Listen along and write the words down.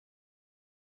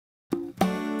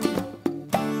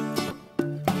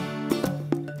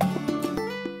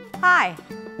Hi,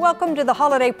 welcome to the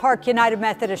Holiday Park United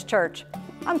Methodist Church.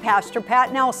 I'm Pastor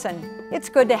Pat Nelson. It's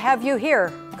good to have you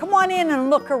here. Come on in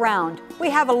and look around. We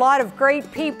have a lot of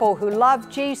great people who love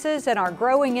Jesus and are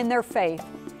growing in their faith.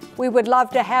 We would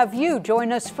love to have you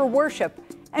join us for worship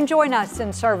and join us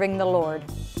in serving the Lord.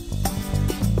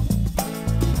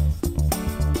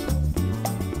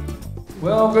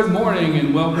 Well, good morning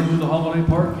and welcome to the Holiday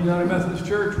Park United Methodist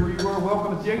Church, where you are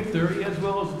welcome at the 8:30 as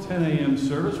well as the 10 a.m.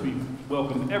 service. We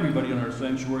welcome everybody in our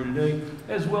sanctuary today,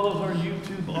 as well as our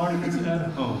YouTube audience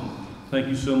at home. Thank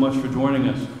you so much for joining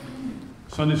us.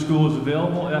 Sunday school is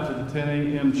available after the 10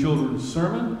 a.m. children's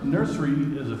sermon. Nursery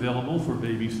is available for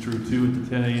babies through 2 at the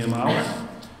 10 a.m. hour.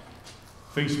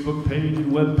 Facebook page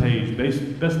and web page,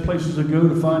 best places to go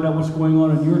to find out what's going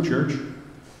on in your church.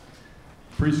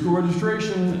 Preschool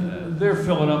registration, they're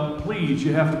filling up. Please,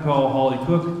 you have to call Holly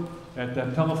Cook at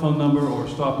that telephone number or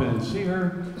stop in and see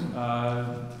her.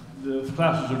 The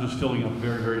classes are just filling up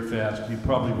very, very fast. You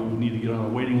probably will need to get on a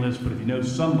waiting list, but if you know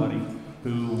somebody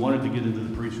who wanted to get into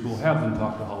the preschool, have them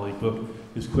talk to Holly Cook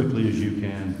as quickly as you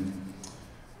can.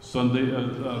 Sunday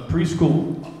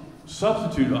preschool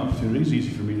substitute opportunities, easy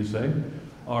for me to say,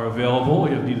 are available.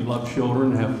 If you love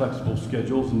children, have flexible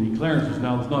schedules and need clearances.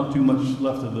 Now, there's not too much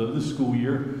left of this school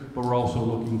year, but we're also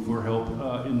looking for help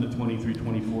in the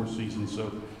 23-24 season.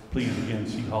 So please, again,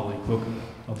 see Holly Cook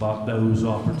about those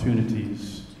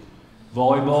opportunities.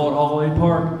 Volleyball at Holiday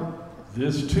Park.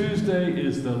 This Tuesday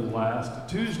is the last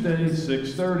Tuesday,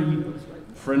 6:30.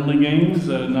 Friendly games,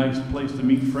 a nice place to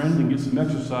meet friends and get some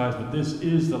exercise, but this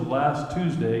is the last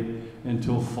Tuesday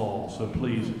until fall. So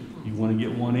please, you want to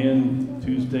get one in,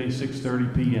 Tuesday,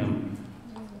 6:30 p.m.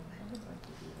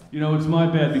 You know, it's my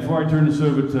bad. Before I turn this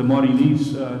over to Monty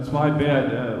Neese, it's my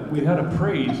bad. We had a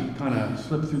praise that kind of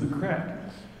slipped through the crack.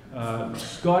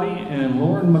 Scotty and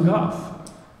Lauren McGuff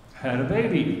had a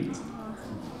baby.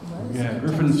 Yeah,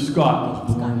 Griffin Scott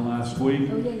was born last week.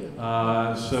 And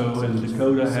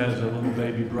Dakota has a little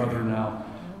baby brother now.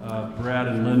 Brad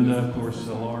and Linda, of course,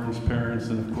 Lauren's parents,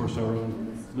 and of course our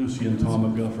own Lucy and Tom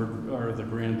McGuff are the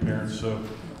grandparents. So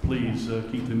please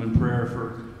keep them in prayer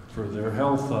for their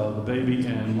health. The baby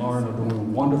and Lauren are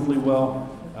doing wonderfully well,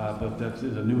 but that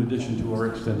is a new addition to our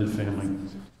extended family.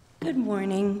 Good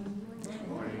morning.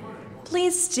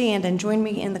 Please stand and join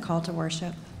me in the call to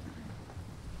worship.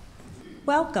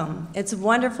 Welcome. It's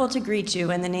wonderful to greet you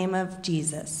in the name of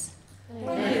Jesus.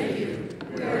 Thank you.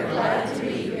 We are glad to be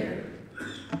here.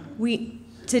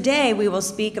 Today we will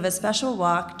speak of a special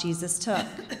walk Jesus took.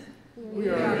 We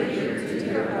are here to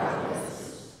hear about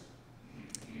this.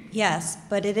 Yes,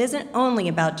 but it isn't only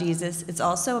about Jesus, it's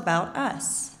also about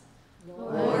us.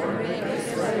 Lord, make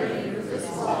us ready for this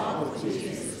walk with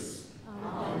Jesus.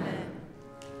 Amen.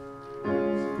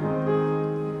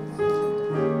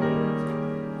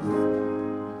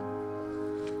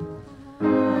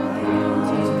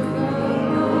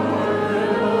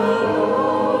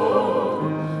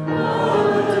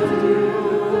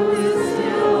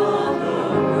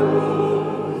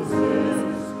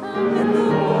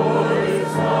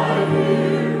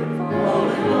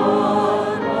 Falling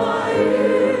on my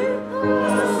ear,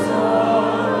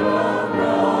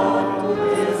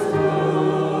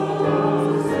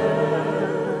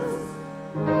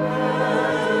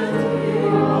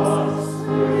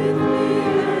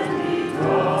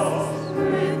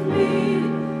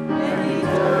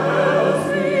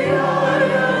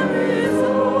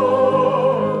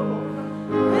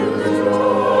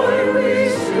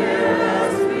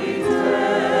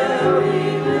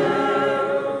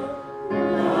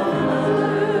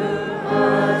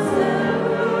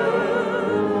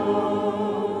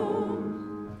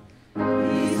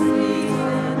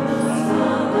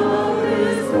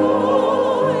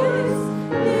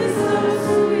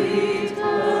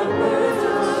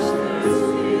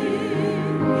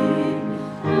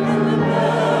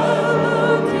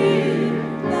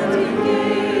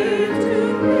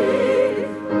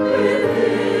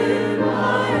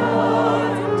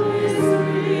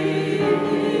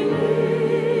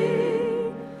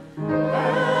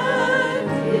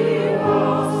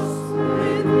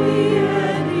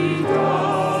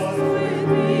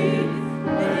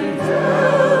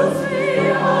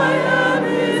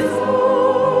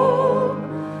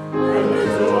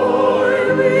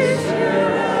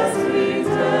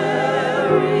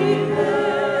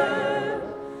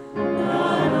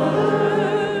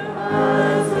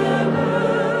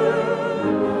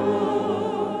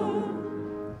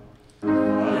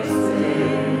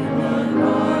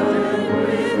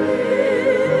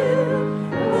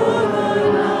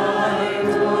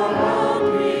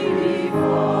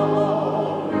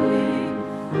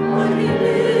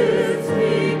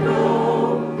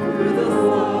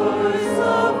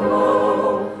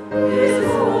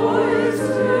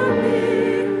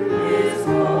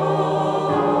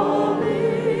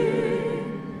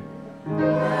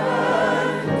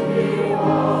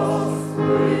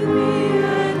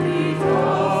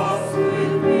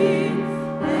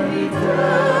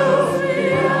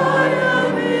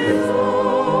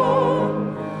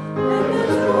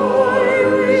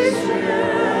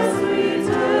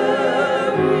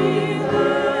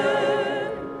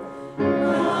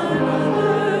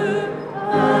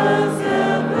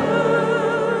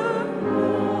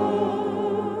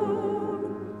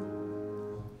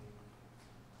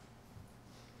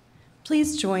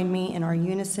 Please join me in our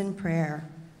unison prayer.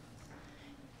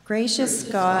 Gracious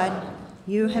God,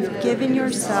 you have given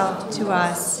yourself to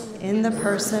us in the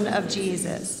person of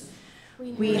Jesus.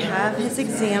 We have his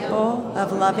example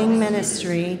of loving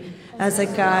ministry as a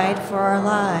guide for our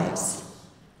lives.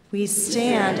 We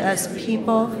stand as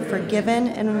people forgiven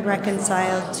and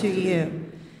reconciled to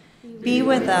you. Be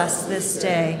with us this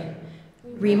day.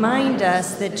 Remind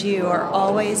us that you are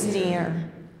always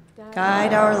near.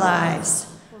 Guide our lives.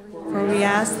 For we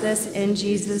ask this in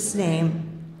Jesus'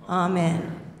 name.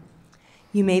 Amen.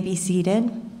 You may be seated.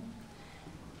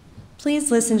 Please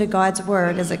listen to God's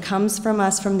word as it comes from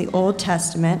us from the Old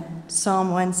Testament,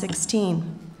 Psalm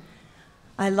 116.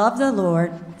 I love the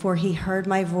Lord, for he heard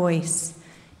my voice.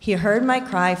 He heard my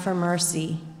cry for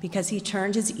mercy. Because he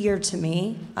turned his ear to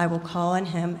me, I will call on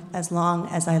him as long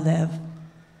as I live.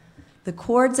 The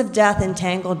cords of death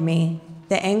entangled me.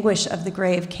 The anguish of the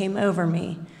grave came over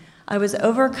me. I was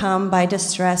overcome by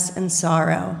distress and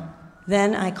sorrow.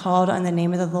 Then I called on the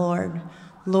name of the Lord.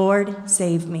 Lord,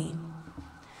 save me.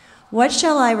 What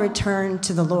shall I return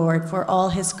to the Lord for all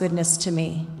his goodness to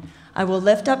me? I will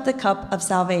lift up the cup of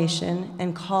salvation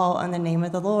and call on the name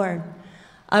of the Lord.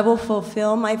 I will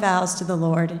fulfill my vows to the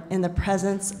Lord in the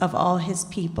presence of all his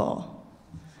people.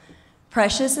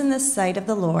 Precious in the sight of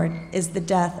the Lord is the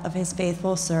death of his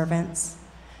faithful servants.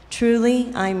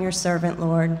 Truly, I am your servant,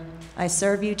 Lord. I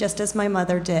serve you just as my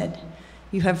mother did.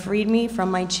 You have freed me from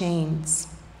my chains.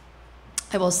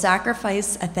 I will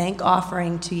sacrifice a thank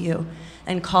offering to you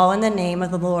and call on the name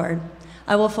of the Lord.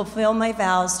 I will fulfill my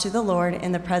vows to the Lord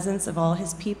in the presence of all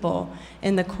his people,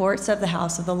 in the courts of the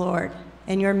house of the Lord.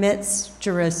 In your midst,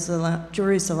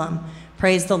 Jerusalem,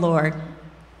 praise the Lord.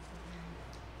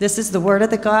 This is the word of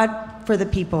the God for the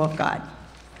people of God.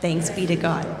 Thanks be to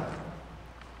God.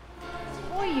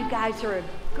 Boy, you guys are a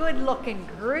good-looking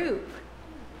group.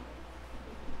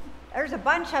 There's a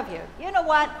bunch of you. You know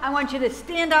what? I want you to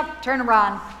stand up, turn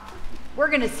around. We're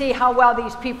going to see how well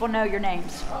these people know your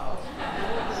names.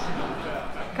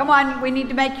 Come on, we need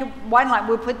to make you one line.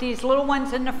 We'll put these little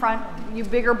ones in the front. You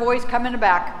bigger boys come in the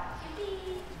back.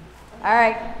 All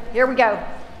right, here we go.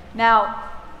 Now,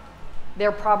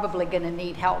 they're probably going to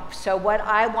need help. So what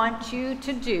I want you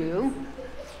to do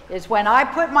is when I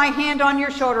put my hand on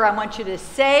your shoulder, I want you to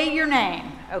say your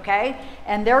name, okay?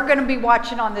 And they're going to be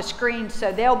watching on the screen,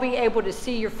 so they'll be able to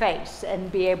see your face and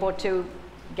be able to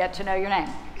get to know your name.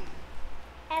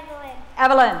 Evelyn.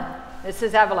 Evelyn. This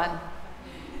is Evelyn.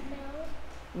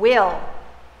 Will.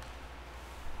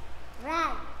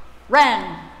 Ren.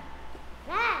 Ren.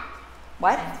 Ren.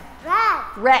 What? Ren.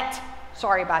 Rhett.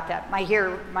 Sorry about that. My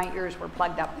ears were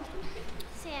plugged up.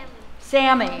 Sammy.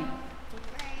 Sammy.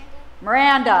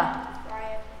 Miranda.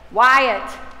 Wyatt.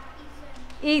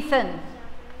 Ethan.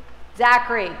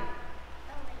 Zachary.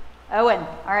 Owen.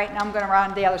 All right, now I'm going to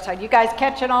run the other side. You guys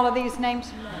catching all of these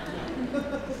names?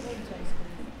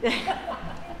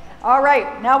 All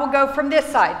right, now we'll go from this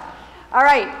side. All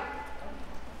right.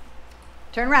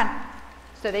 Turn around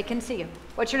so they can see you.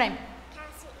 What's your name?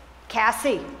 Cassie.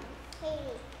 Cassie.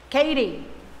 Katie. Katie.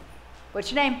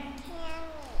 What's your name?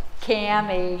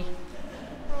 Cammy. Cammy.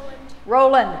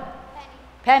 Roland.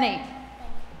 Penny.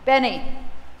 Benny.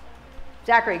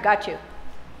 Zachary, got you.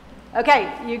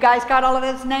 Okay, you guys got all of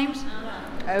those names?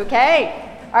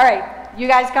 Okay. All right, you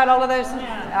guys got all of those?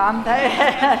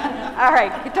 All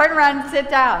right, turn around and sit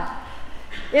down.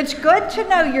 It's good to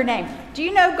know your name. Do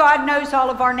you know God knows all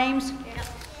of our names?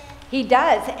 He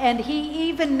does, and he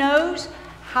even knows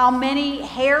how many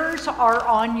hairs are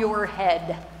on your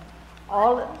head.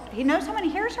 He knows how many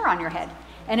hairs are on your head.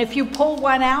 And if you pull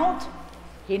one out,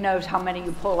 he knows how many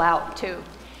you pull out too.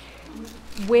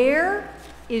 Where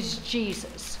is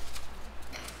Jesus?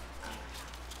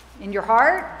 In your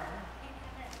heart?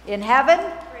 In heaven?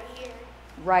 Right here.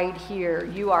 Right here.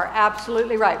 You are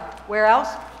absolutely right. Where else?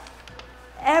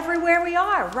 Everywhere we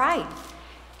are, right.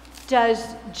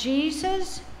 Does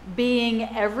Jesus being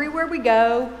everywhere we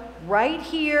go, right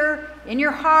here, in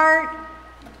your heart,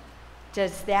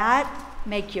 does that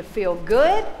make you feel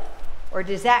good? Or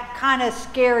does that kind of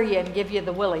scare you and give you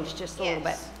the willies just a little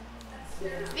bit?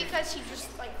 Because he just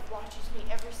watches me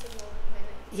every single minute.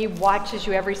 He watches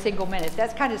you every single minute.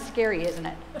 That's kind of scary, isn't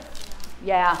it?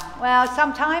 Yeah. Well,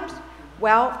 sometimes,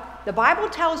 the Bible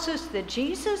tells us that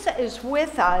Jesus is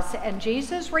with us and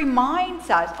Jesus reminds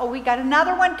us. Oh, we got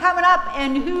another one coming up.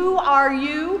 And who are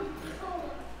you?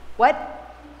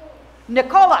 What?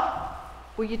 Nicola.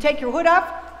 Will you take your hood off?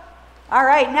 All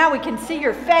right, now we can see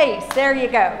your face. There you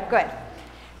go. Good.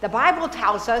 The Bible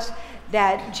tells us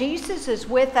that Jesus is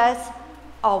with us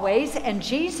always, and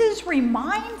Jesus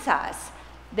reminds us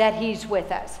that he's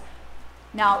with us.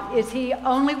 Now, is he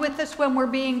only with us when we're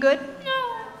being good?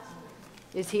 No.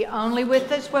 Is he only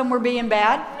with us when we're being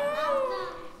bad? No.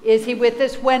 Is he with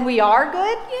us when we are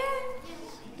good?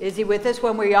 Yes. Is he with us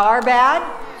when we are bad?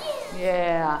 Yes.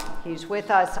 Yeah, he's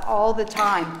with us all the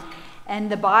time.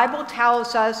 And the Bible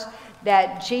tells us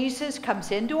that Jesus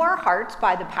comes into our hearts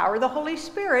by the power of the Holy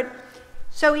Spirit,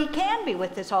 so he can be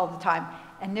with us all the time.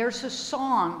 And there's a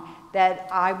song that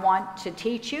I want to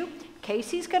teach you.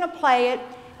 Casey's going to play it,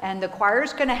 and the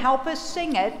choir's going to help us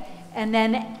sing it, and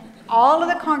then all of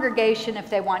the congregation, if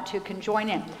they want to, can join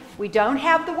in. We don't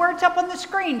have the words up on the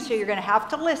screen, so you're going to have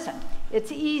to listen.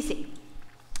 It's easy.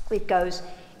 It goes,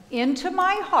 into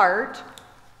my heart,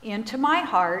 into my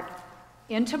heart,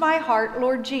 into my heart,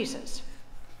 Lord Jesus.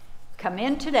 Come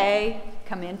in today,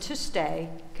 come in to stay,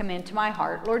 come into my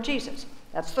heart, Lord Jesus.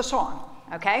 That's the song,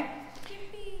 okay?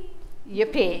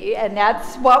 Yippee. And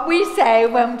that's what we say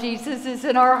when Jesus is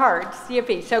in our hearts.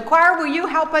 Yippee. So choir, will you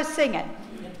help us sing it?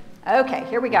 Okay,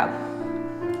 here we go.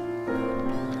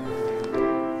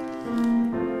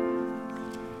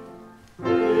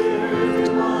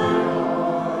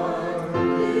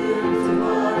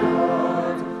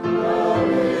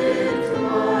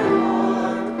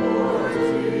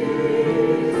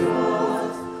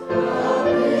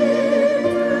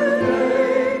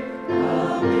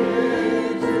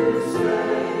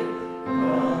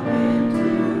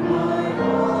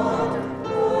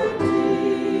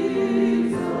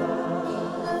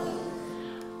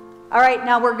 All right,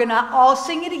 now we're going to all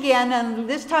sing it again, and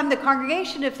this time the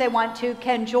congregation, if they want to,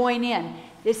 can join in.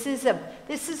 This is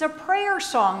a prayer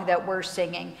song that we're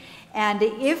singing, and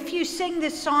if you sing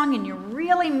this song and you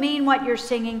really mean what you're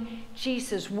singing,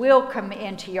 Jesus will come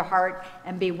into your heart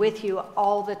and be with you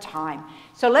all the time.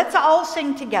 So let's all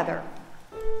sing together.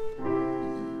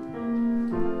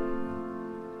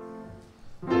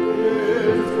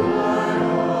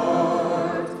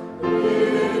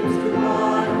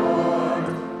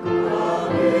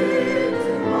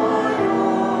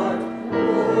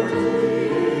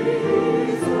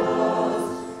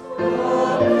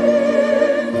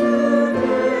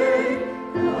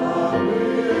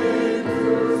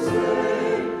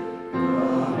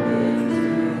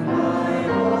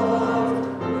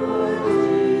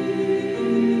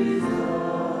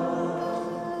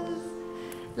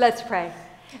 Let's pray.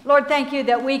 Lord, thank you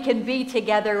that we can be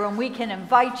together and we can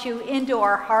invite you into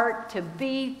our heart to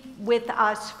be with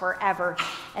us forever.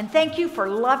 And thank you for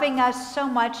loving us so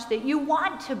much that you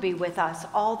want to be with us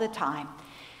all the time.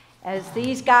 As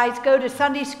these guys go to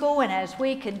Sunday school and as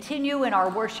we continue in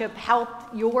our worship, help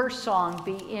your song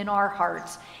be in our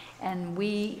hearts. And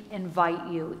we invite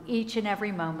you each and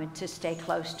every moment to stay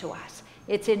close to us.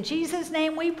 It's in Jesus'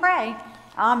 name we pray.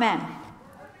 Amen.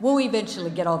 We'll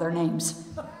eventually get all their names.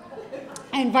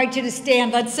 I invite you to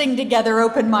stand. Let's sing together,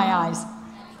 Open My Eyes.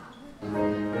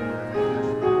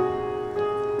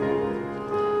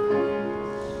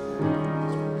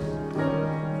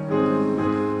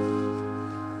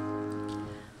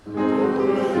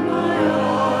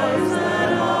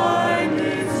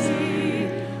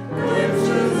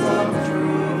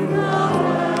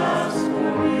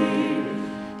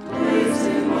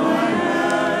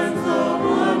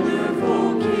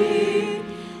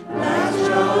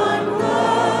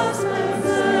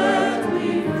 Set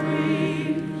me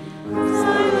free.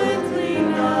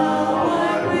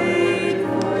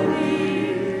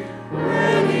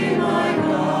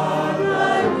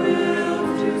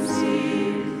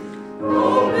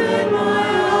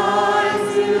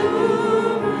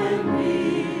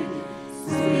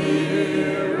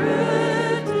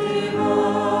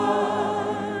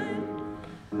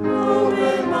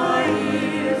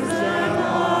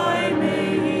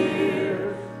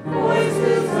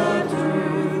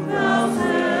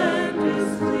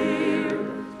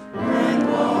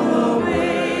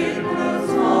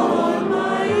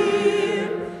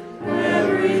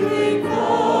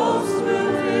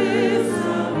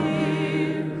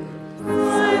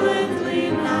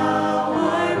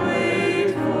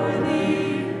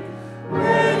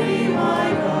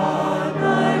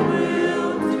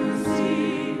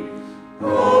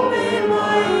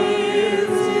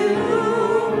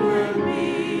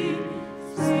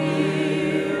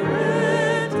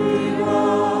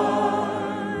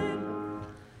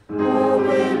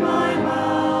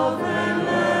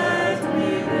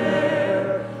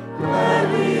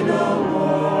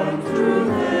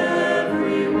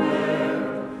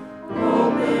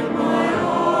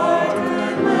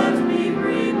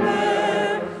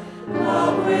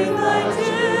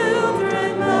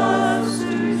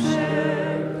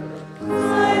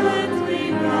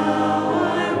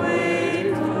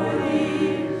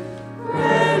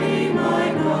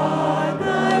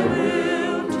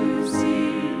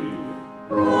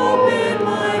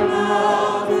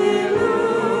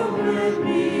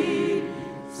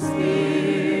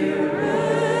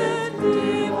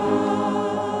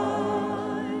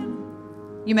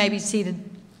 may be seated.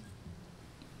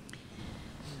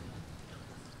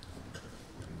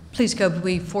 Please go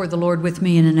before the Lord with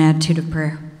me in an attitude of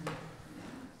prayer.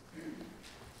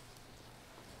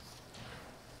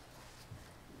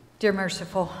 Dear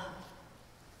merciful,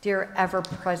 dear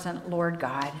ever-present Lord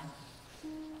God,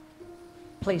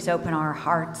 please open our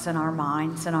hearts and our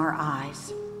minds and our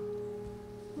eyes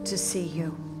to see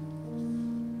you,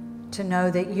 to know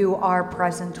that you are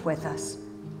present with us.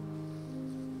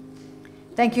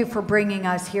 Thank you for bringing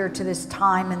us here to this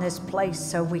time and this place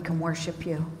so we can worship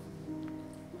you.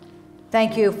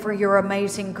 Thank you for your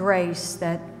amazing grace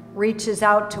that reaches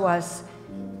out to us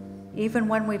even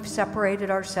when we've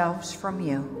separated ourselves from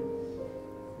you.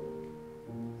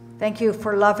 Thank you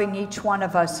for loving each one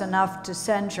of us enough to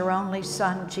send your only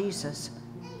Son, Jesus,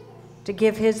 to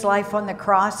give his life on the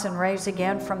cross and rise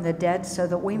again from the dead so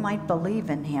that we might believe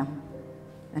in him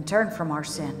and turn from our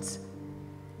sins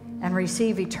and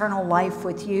receive eternal life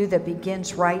with you that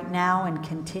begins right now and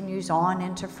continues on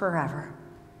into forever.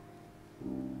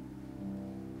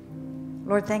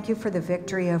 Lord, thank you for the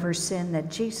victory over sin that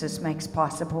Jesus makes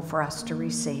possible for us to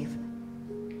receive.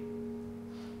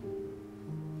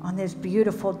 On this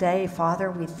beautiful day,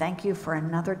 Father, we thank you for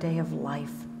another day of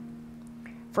life,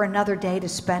 for another day to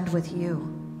spend with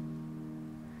you.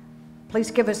 Please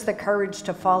give us the courage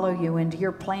to follow you into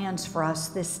your plans for us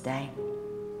this day.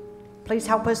 Please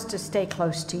help us to stay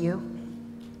close to you,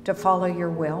 to follow your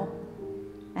will,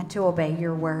 and to obey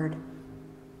your word.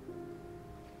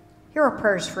 Hear our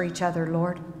prayers for each other,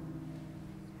 Lord.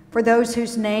 For those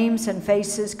whose names and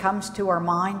faces comes to our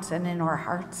minds and in our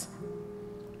hearts.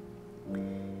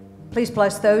 Please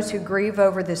bless those who grieve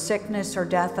over the sickness or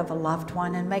death of a loved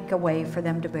one and make a way for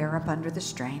them to bear up under the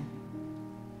strain.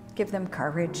 Give them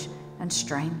courage and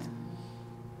strength.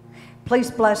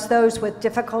 Please bless those with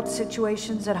difficult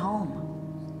situations at home.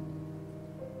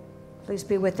 Please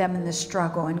be with them in the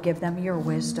struggle and give them your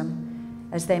wisdom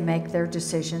as they make their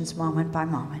decisions moment by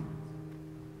moment.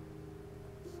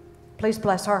 Please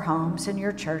bless our homes and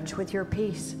your church with your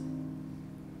peace.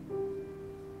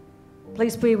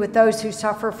 Please be with those who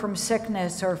suffer from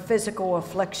sickness or physical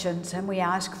afflictions, and we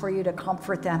ask for you to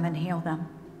comfort them and heal them.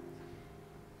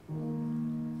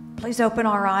 Please open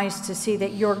our eyes to see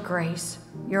that your grace,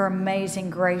 your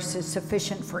amazing grace, is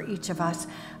sufficient for each of us.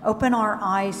 Open our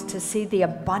eyes to see the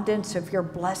abundance of your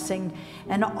blessing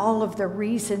and all of the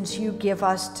reasons you give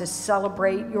us to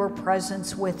celebrate your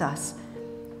presence with us.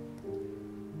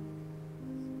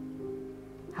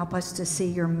 Help us to see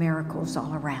your miracles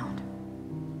all around.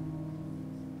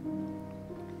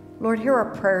 Lord, hear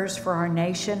our prayers for our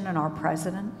nation and our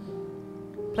president.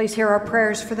 Please hear our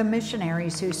prayers for the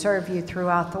missionaries who serve you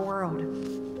throughout the world.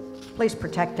 Please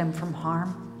protect them from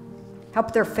harm.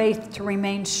 Help their faith to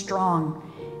remain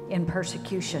strong in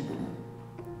persecution.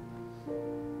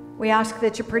 We ask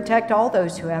that you protect all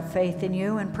those who have faith in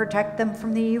you and protect them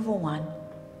from the evil one.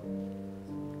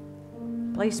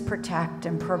 Please protect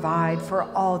and provide for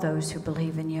all those who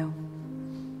believe in you.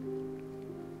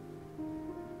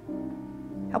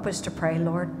 Help us to pray,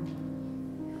 Lord,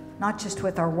 not just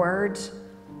with our words,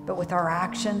 but with our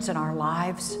actions and our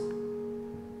lives.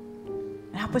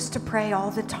 And help us to pray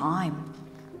all the time,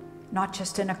 not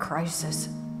just in a crisis.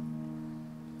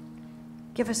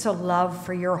 Give us a love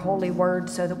for your holy word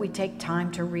so that we take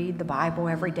time to read the Bible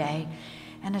every day.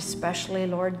 And especially,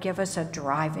 Lord, give us a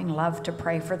driving love to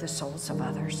pray for the souls of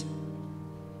others.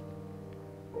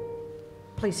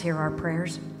 Please hear our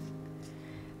prayers.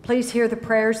 Please hear the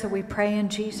prayers that we pray in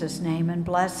Jesus' name and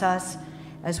bless us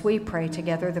as we pray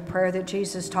together the prayer that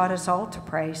Jesus taught us all to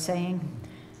pray, saying,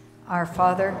 Our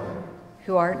Father,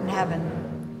 who art in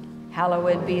heaven,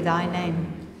 hallowed be thy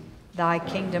name. Thy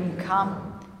kingdom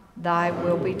come, thy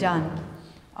will be done,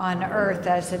 on earth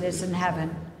as it is in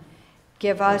heaven.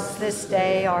 Give us this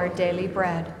day our daily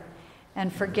bread,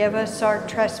 and forgive us our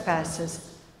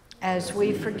trespasses, as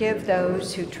we forgive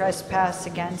those who trespass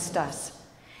against us.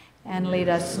 And lead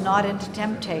us not into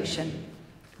temptation,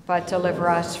 but deliver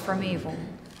us from evil.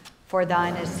 For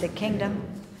thine is the kingdom,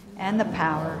 and the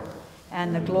power,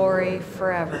 and the glory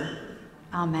forever.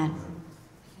 Amen.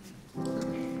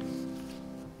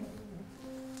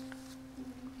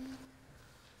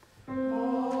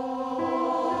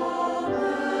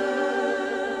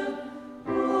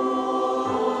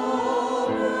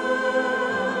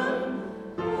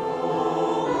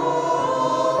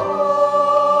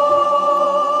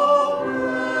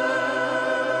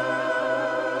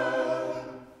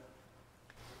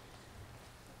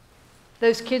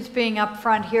 Those kids being up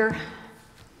front here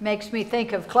makes me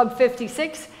think of Club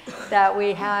 56 that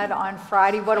we had on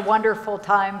Friday. What a wonderful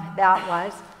time that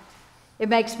was. It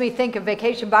makes me think of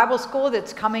Vacation Bible School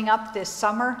that's coming up this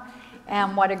summer,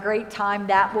 and what a great time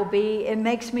that will be. It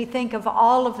makes me think of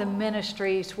all of the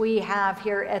ministries we have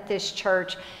here at this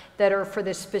church that are for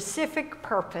the specific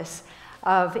purpose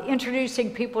of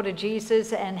introducing people to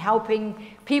Jesus and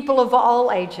helping people of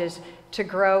all ages to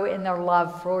grow in their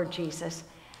love for Jesus.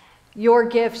 Your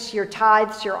gifts, your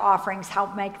tithes, your offerings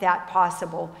help make that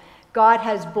possible. God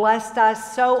has blessed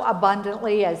us so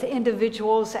abundantly as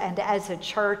individuals and as a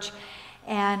church,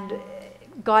 and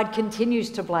God continues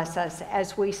to bless us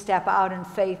as we step out in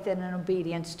faith and in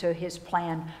obedience to his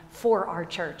plan for our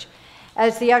church.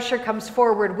 As the usher comes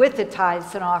forward with the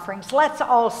tithes and offerings, let's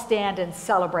all stand and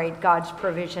celebrate God's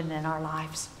provision in our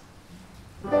lives.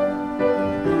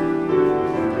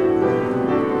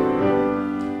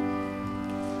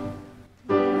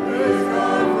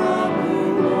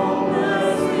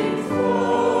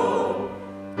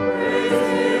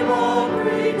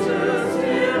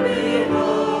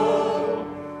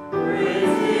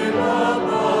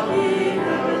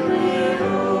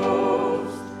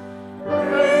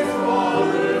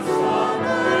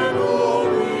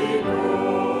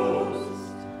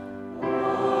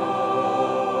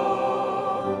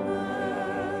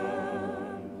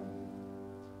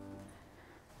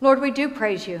 Lord, we do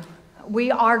praise you.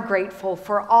 We are grateful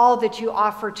for all that you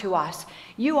offer to us.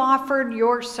 You offered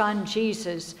your son,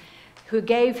 Jesus, who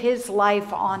gave his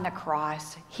life on the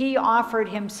cross. He offered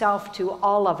himself to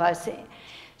all of us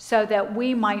so that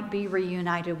we might be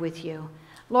reunited with you.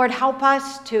 Lord, help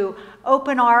us to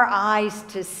open our eyes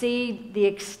to see the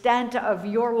extent of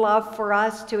your love for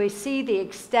us, to see the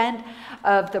extent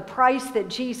of the price that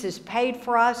Jesus paid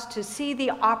for us, to see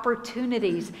the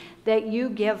opportunities that you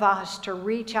give us to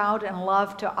reach out and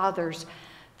love to others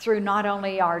through not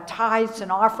only our tithes and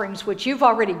offerings, which you've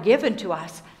already given to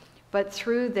us, but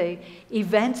through the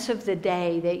events of the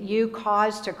day that you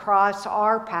cause to cross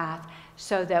our path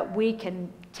so that we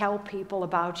can tell people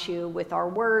about you with our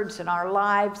words and our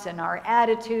lives and our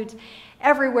attitudes,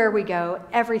 everywhere we go,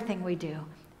 everything we do.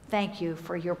 Thank you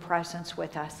for your presence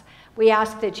with us. We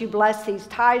ask that you bless these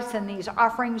tithes and these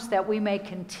offerings, that we may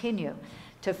continue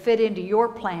to fit into your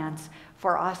plans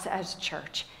for us as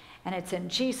church. And it's in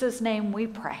Jesus' name we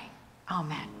pray.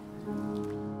 Amen.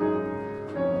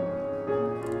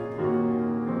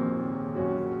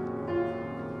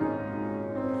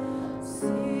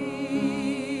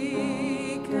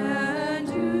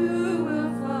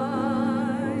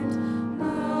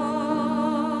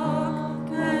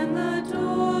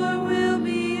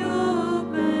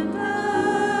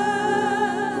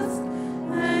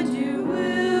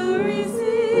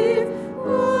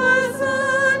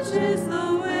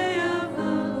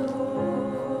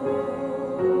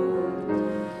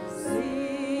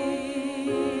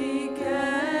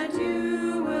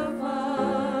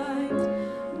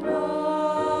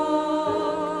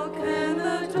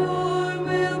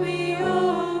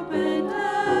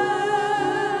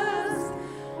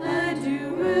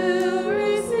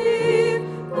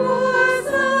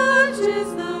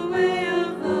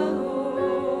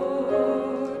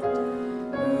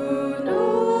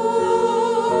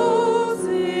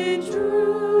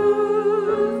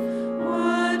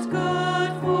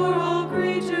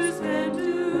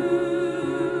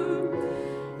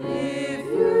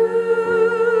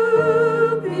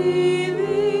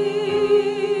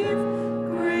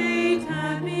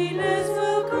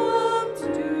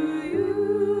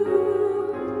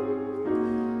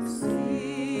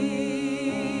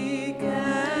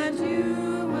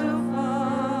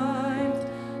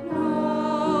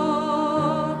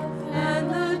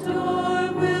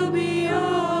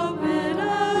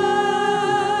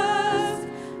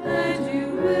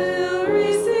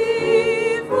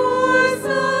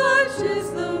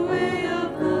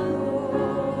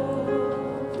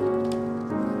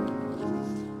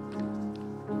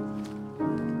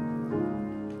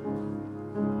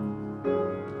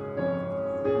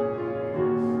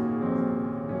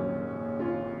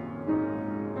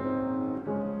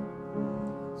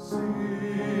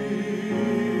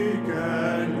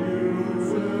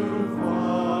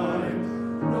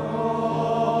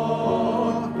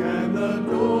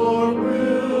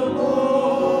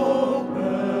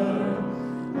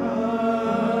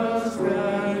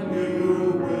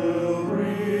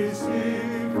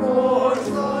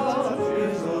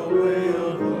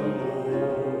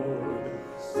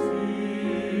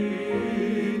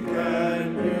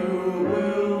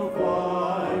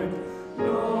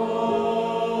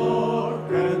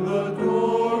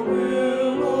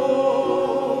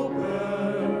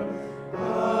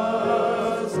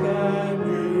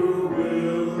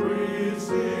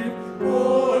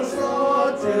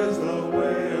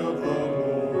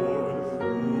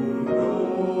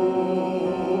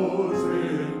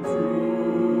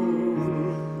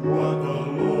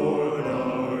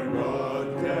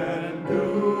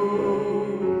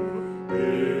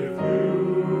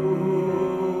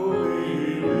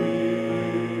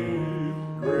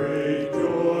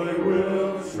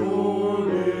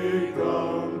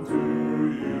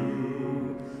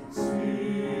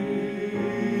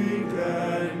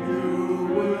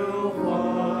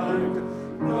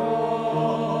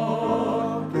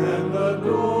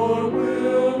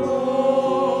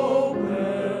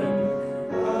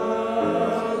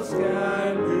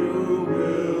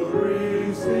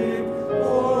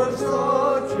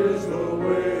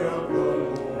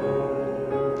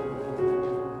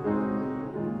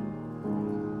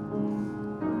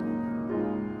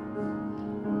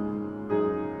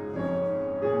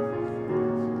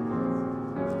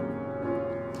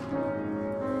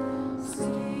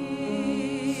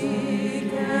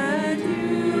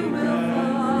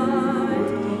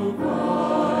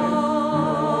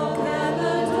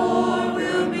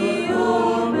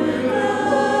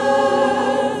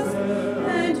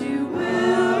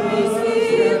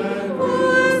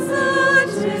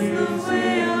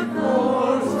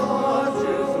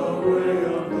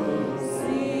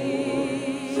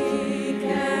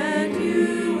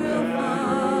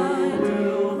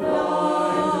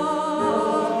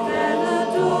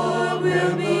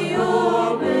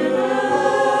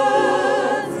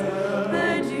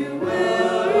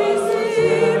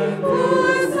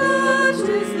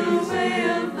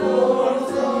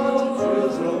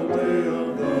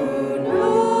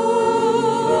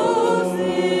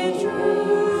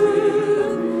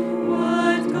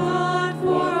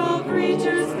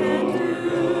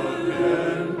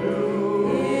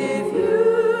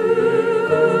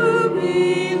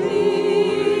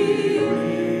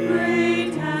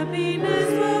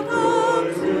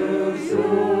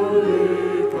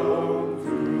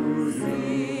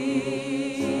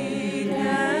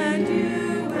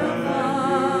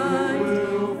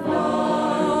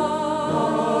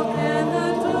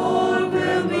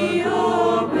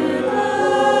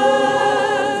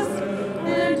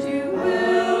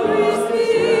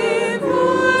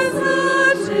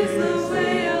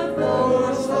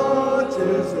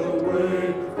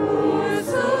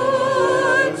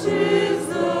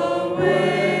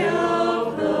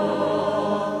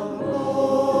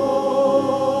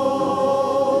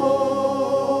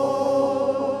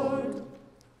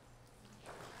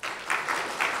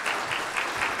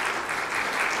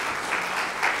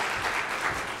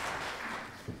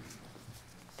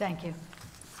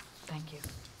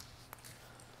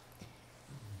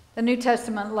 The New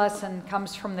Testament lesson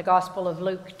comes from the Gospel of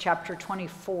Luke, chapter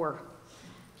 24,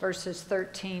 verses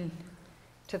 13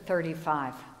 to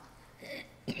 35.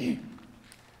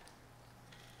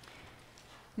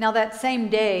 Now that same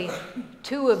day,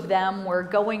 2 of them were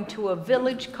going to a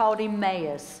village called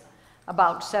Emmaus,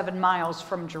 about 7 miles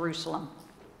from Jerusalem.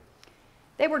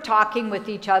 They were talking with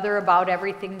each other about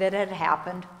everything that had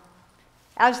happened.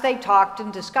 As they talked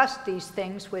and discussed these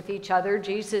things with each other,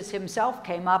 Jesus himself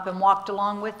came up and walked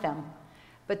along with them,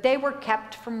 but they were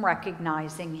kept from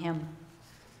recognizing him.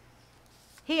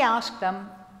 He asked them,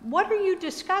 "What are you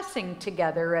discussing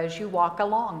together as you walk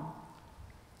along?"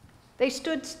 They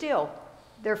stood still,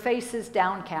 their faces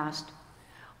downcast.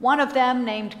 One of them,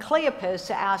 named Cleopas,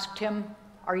 asked him,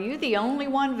 "Are you the only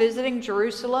one visiting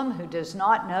Jerusalem who does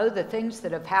not know the things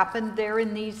that have happened there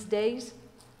in these days?"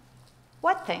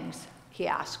 "What things?" he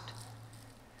asked.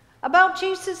 "About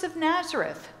Jesus of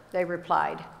Nazareth," they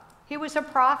replied. "He was a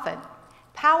prophet,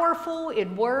 powerful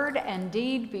in word and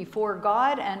deed before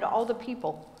God and all the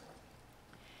people.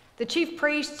 The chief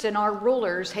priests and our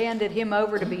rulers handed him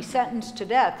over to be sentenced to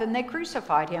death, and they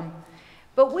crucified him.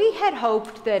 But we had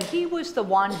hoped that he was the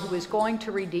one who was going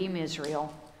to redeem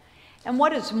Israel. And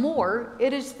what is more,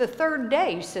 it is the 3rd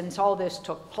day since all this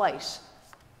took place.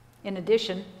 In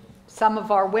addition, some of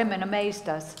our women amazed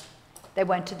us. They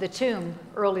went to the tomb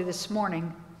early this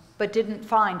morning, but didn't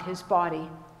find his body.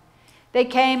 They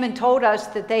came and told us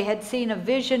that they had seen a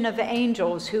vision of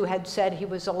angels who had said he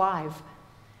was alive.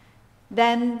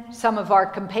 Then some of our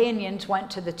companions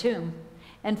went to the tomb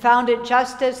and found it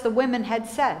just as the women had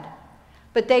said,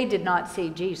 but they did not see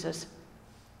Jesus."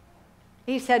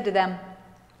 He said to them,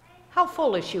 "How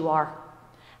foolish you are!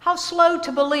 How slow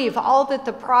to believe all that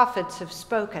the prophets have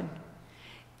spoken!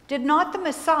 Did not the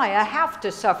Messiah have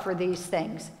to suffer these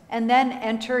things and then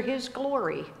enter his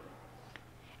glory?"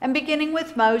 And beginning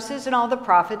with Moses and all the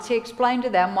prophets, he explained to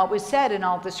them what was said in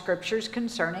all the scriptures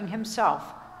concerning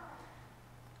himself.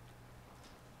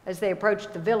 As they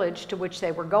approached the village to which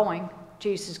they were going,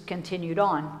 Jesus continued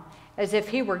on, as if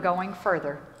he were going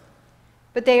further.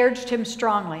 But they urged him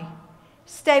strongly,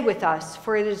 "Stay with us,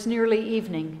 for it is nearly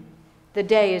evening. The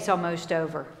day is almost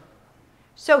over."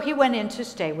 So he went in to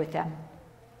stay with them.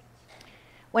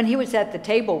 When he was at the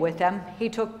table with them, he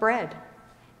took bread,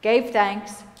 gave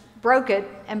thanks, broke it,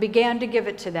 and began to give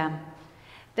it to them.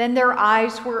 Then their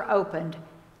eyes were opened,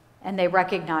 and they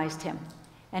recognized him,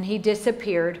 and he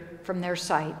disappeared from their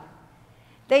sight.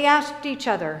 They asked each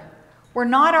other, "Were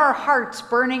not our hearts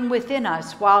burning within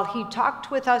us while he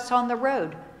talked with us on the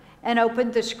road and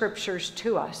opened the scriptures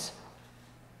to us?"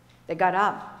 They got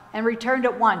up and returned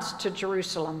at once to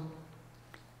Jerusalem.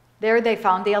 There they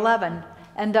found the 11,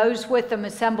 and those with them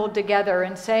assembled together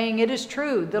and saying, "It is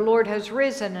true, the Lord has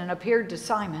risen and appeared to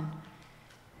Simon."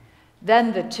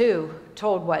 Then the 2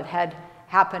 told what had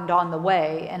happened on the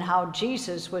way and how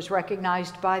Jesus was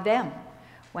recognized by them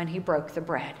when he broke the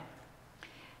bread.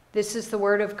 This is the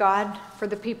word of God for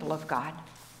the people of God.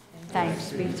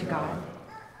 Thanks be to God.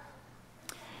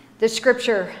 The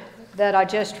scripture that I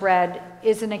just read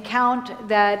is an account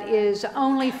that is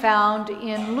only found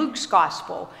in Luke's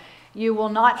gospel. You will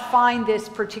not find this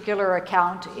particular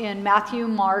account in Matthew,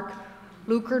 Mark,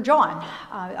 Luke, or John.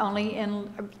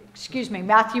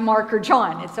 Matthew, Mark, or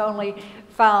John. It's only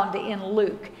found in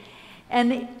Luke.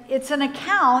 And it's an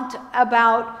account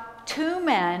about 2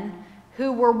 men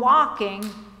who were walking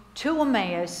to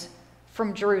Emmaus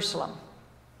from Jerusalem.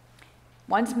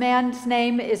 One man's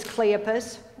name is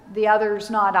Cleopas. The other's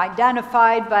not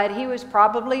identified, but he was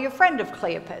probably a friend of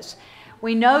Cleopas.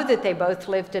 We know that they both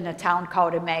lived in a town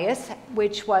called Emmaus,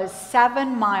 which was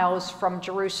 7 miles from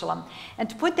Jerusalem. And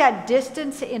to put that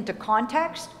distance into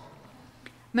context,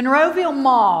 Monroeville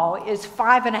Mall is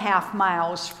 5.5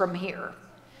 miles from here.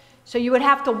 So you would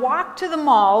have to walk to the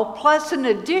mall plus an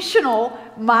additional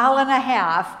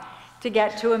 1.5 miles to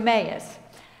get to Emmaus.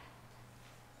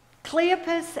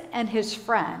 Cleopas and his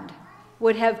friend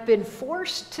would have been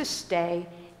forced to stay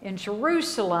in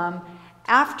Jerusalem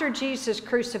after Jesus'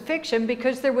 crucifixion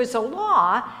because there was a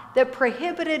law that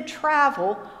prohibited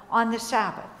travel on the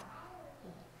Sabbath.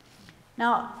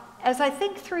 Now, as I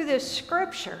think through this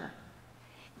scripture,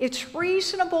 it's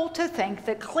reasonable to think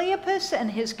that Cleopas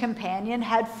and his companion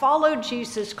had followed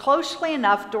Jesus closely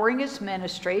enough during his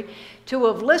ministry to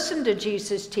have listened to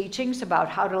Jesus' teachings about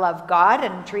how to love God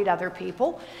and treat other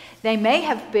people. They may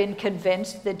have been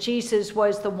convinced that Jesus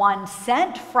was the one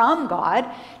sent from God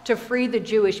to free the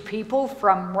Jewish people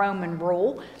from Roman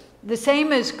rule, the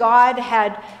same as God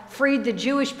had freed the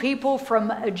Jewish people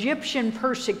from Egyptian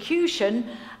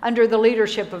persecution under the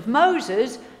leadership of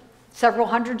Moses several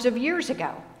hundreds of years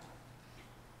ago.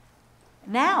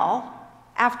 Now,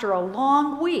 After a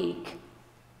long week,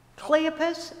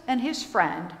 Cleopas and his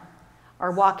friend are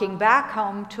walking back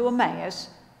home to Emmaus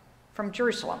from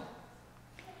Jerusalem.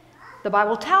 The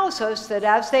Bible tells us that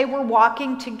as they were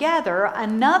walking together,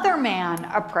 another man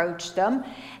approached them,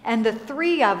 and the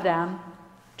three of them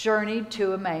journeyed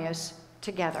to Emmaus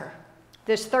together.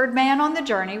 This third man on the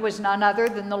journey was none other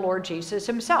than the Lord Jesus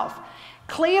himself.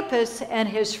 Cleopas and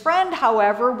his friend,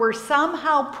 however, were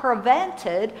somehow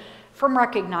prevented from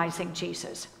recognizing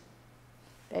Jesus.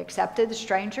 They accepted the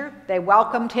stranger, they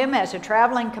welcomed him as a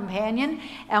traveling companion,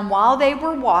 and while they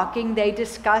were walking, they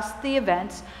discussed the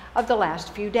events of the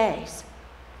last few days.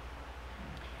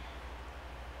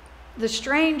 The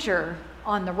stranger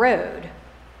on the road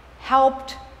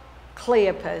helped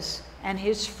Cleopas and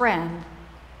his friend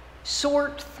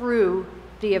sort through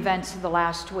the events of the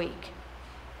last week.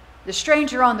 The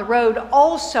stranger on the road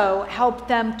also helped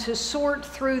them to sort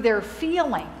through their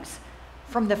feelings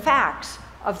from the facts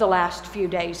of the last few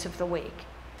days of the week.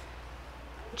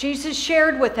 Jesus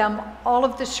shared with them all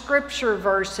of the scripture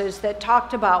verses that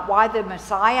talked about why the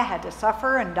Messiah had to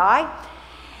suffer and die.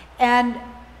 And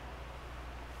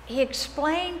he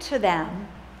explained to them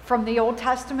from the Old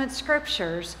Testament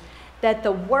scriptures that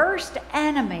the worst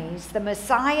enemies the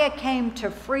Messiah came to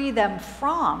free them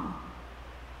from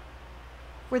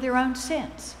were their own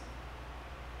sins.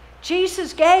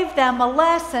 Jesus gave them a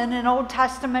lesson in Old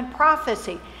Testament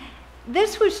prophecy.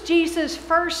 This was Jesus'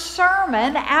 first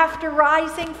sermon after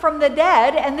rising from the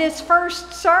dead, and this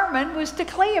first sermon was to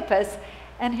Cleopas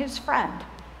and his friend.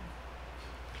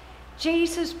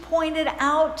 Jesus pointed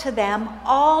out to them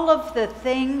all of the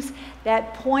things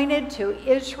that pointed to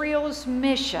Israel's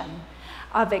mission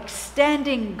of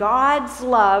extending God's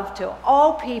love to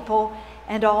all people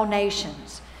and all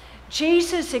nations.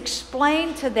 Jesus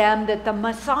explained to them that the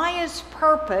Messiah's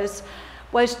purpose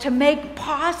was to make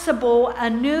possible a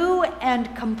new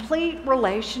and complete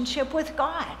relationship with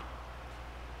God.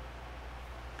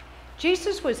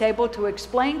 Jesus was able to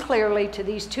explain clearly to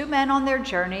these two men on their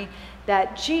journey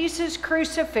that Jesus'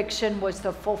 crucifixion was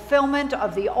the fulfillment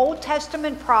of the Old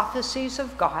Testament prophecies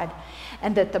of God,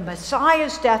 and that the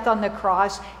Messiah's death on the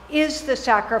cross is the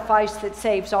sacrifice that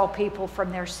saves all people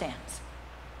from their sins.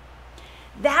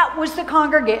 That was the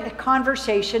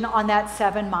conversation on that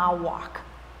 7-mile walk.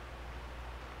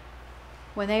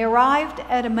 When they arrived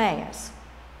at Emmaus,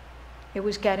 it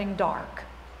was getting dark.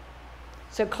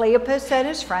 So Cleopas and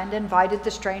his friend invited the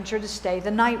stranger to stay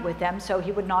the night with them so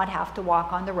he would not have to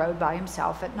walk on the road by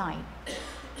himself at night.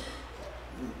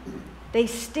 They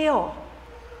still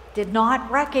did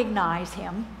not recognize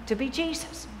him to be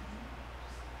Jesus.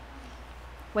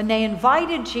 When they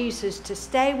invited Jesus to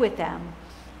stay with them,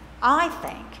 I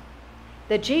think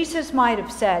that Jesus might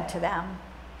have said to them,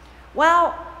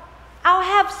 "Well, I'll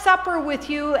have supper with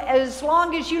you as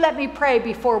long as you let me pray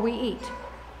before we eat."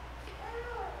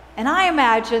 And I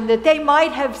imagine that they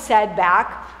might have said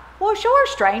back, "Well, sure,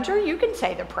 stranger, you can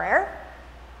say the prayer."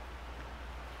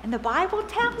 And the Bible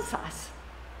tells us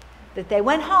that they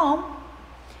went home,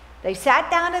 they sat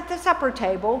down at the supper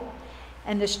table,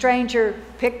 and the stranger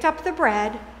picked up the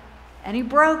bread and he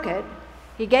broke it.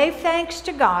 He gave thanks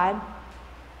to God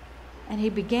and he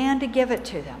began to give it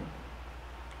to them.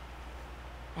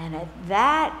 And at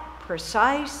that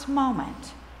precise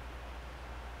moment,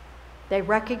 they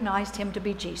recognized him to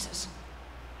be Jesus.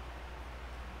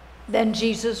 Then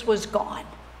Jesus was gone.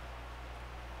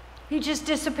 He just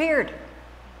disappeared.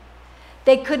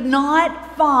 They could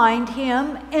not find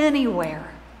him anywhere.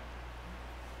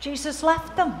 Jesus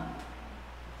left them.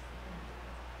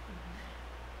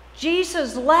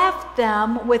 Jesus left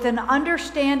them with an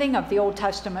understanding of the Old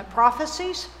Testament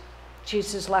prophecies.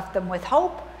 Jesus left them with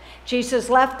hope. Jesus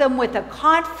left them with a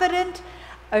confident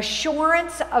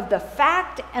assurance of the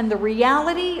fact and the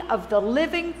reality of the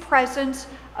living presence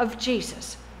of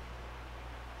Jesus.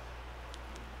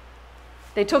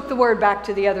 They took the word back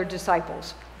to the other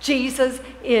disciples. Jesus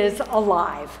is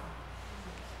alive.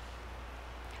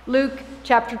 Luke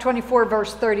chapter 24,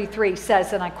 verse 33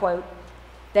 says, and I quote,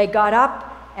 "They got up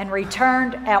and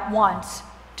returned at once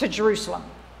to Jerusalem,"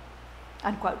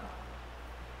 unquote.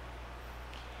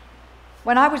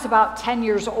 When I was about 10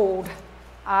 years old,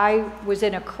 I was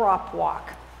in a crop walk.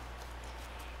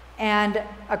 And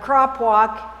a crop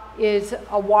walk is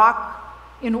a walk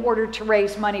in order to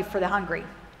raise money for the hungry.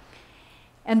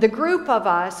 And the group of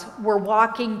us were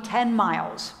walking 10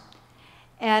 miles.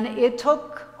 And it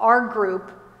took our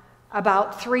group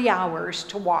about 3 hours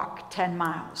to walk 10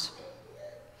 miles.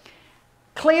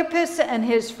 Cleopas and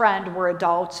his friend were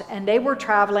adults, and they were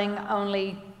traveling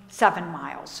only 7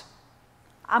 miles.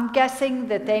 I'm guessing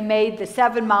that they made the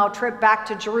 7-mile trip back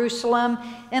to Jerusalem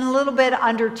in a little bit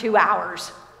under 2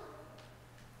 hours.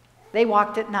 They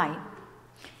walked at night.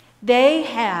 They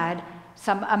had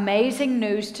some amazing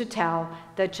news to tell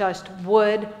that just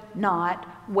would not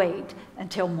wait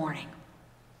until morning.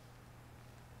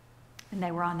 And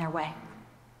they were on their way.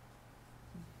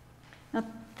 Now,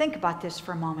 think about this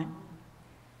for a moment.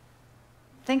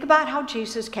 Think about how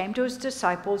Jesus came to his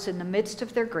disciples in the midst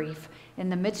of their grief, in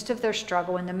the midst of their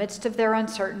struggle, in the midst of their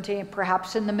uncertainty, and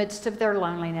perhaps in the midst of their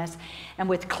loneliness. And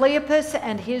with Cleopas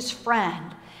and his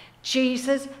friend,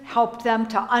 Jesus helped them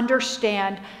to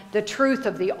understand the truth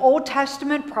of the Old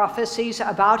Testament prophecies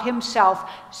about himself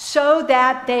so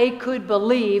that they could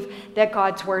believe that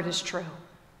God's word is true.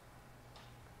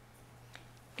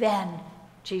 Then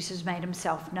Jesus made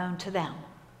himself known to them.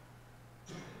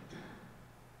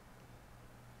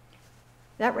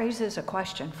 That raises a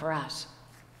question for us.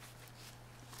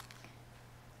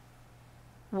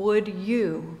 Would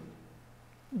you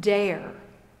dare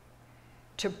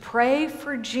to pray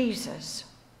for Jesus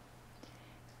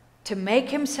to make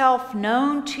himself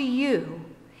known to you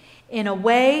in a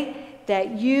way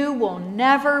that you will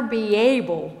never be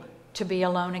able to be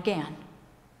alone again?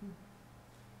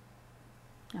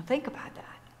 Now think about that.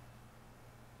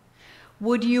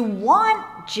 Would you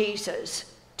want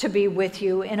Jesus to be with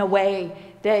you in a way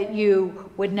that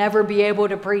you would never be able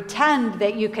to pretend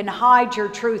that you can hide your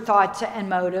true thoughts and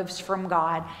motives from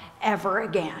God ever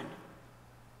again?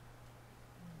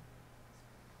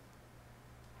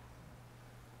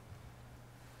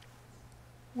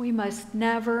 We must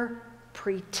never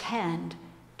pretend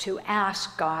to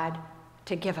ask God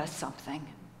to give us something.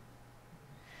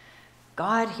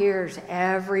 God hears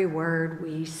every word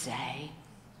we say.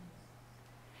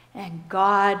 And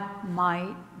God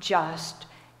might just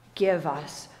give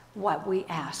us what we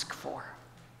ask for.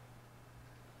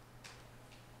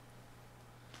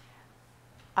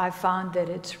 I've found that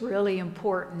it's really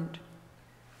important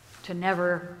to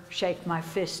never shake my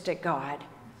fist at God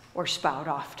or spout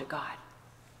off to God.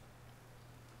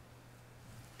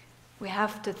 We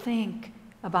have to think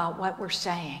about what we're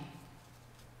saying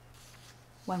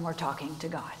when we're talking to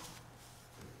God.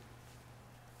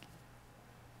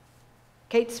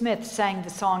 Kate Smith sang the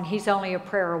song, "He's Only a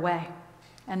Prayer Away."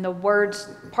 And the words,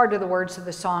 part of the words of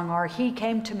the song are, "He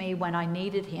came to me when I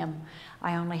needed him.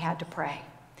 I only had to pray.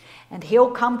 And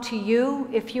he'll come to you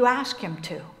if you ask him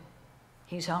to.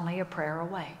 He's only a prayer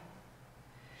away."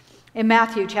 In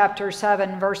Matthew chapter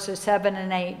 7, verses 7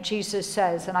 and 8, Jesus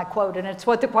says, and I quote, and it's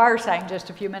what the choir sang just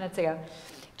a few minutes ago.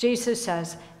 Jesus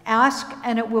says, "Ask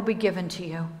and it will be given to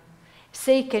you.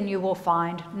 Seek and you will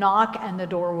find. Knock and the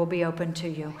door will be opened to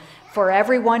you. For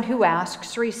everyone who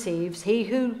asks receives. He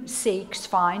who seeks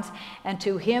finds. And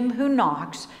to him who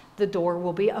knocks, the door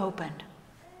will be opened."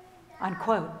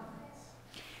 Unquote.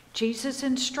 Jesus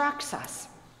instructs us.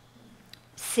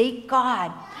 Seek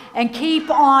God and keep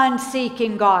on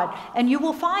seeking God, and you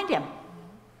will find him.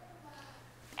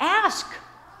 Ask,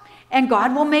 and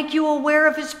God will make you aware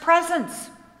of his presence.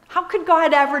 How could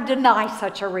God ever deny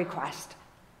such a request?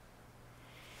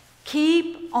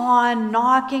 Keep on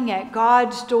knocking at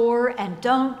God's door and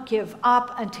don't give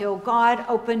up until God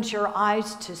opens your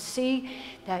eyes to see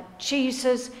that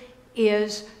Jesus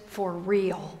is for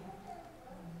real.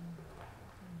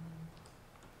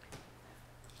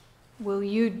 Will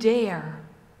you dare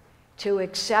to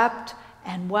accept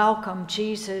and welcome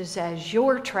Jesus as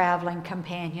your traveling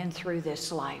companion through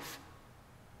this life?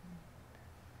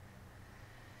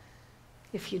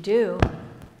 If you do,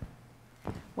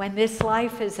 when this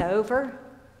life is over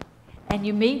and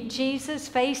you meet Jesus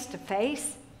face to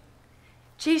face,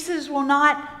 Jesus will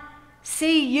not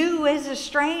see you as a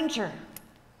stranger.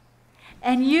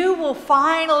 And you will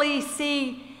finally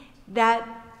see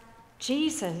that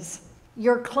Jesus,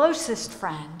 your closest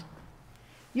friend,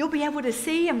 you'll be able to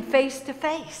see him face to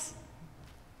face.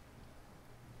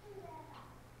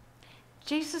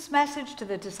 Jesus' message to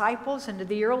the disciples and to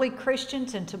the early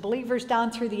Christians and to believers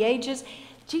down through the ages,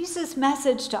 Jesus'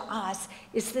 message to us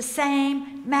is the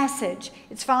same message.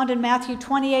 It's found in Matthew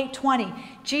 28:20.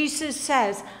 Jesus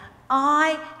says,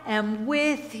 "I am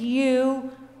with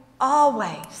you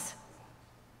always,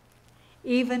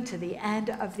 even to the end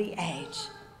of the age."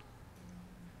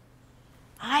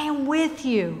 I am with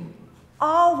you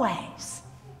always,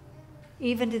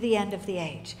 even to the end of the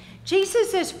age.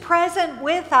 Jesus is present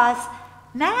with us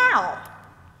now.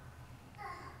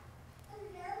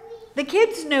 The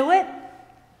kids knew it.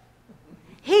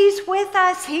 He's with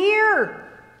us here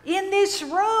in this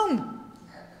room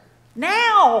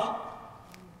now.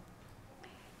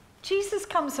 Jesus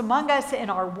comes among us in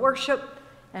our worship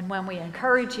and when we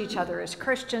encourage each other as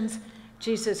Christians.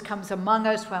 Jesus comes among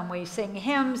us when we sing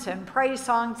hymns and praise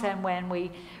songs and when we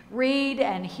read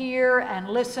and hear and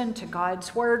listen to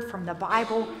God's word from the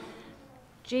Bible.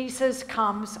 Jesus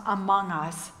comes among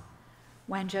us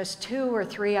when just 2 or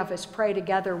 3 of us pray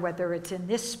together, whether it's in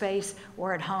this space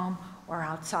or at home or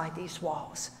outside these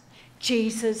walls.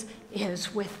 Jesus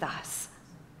is with us.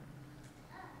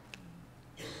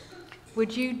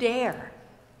 Would you dare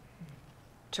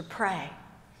to pray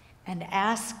and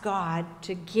ask God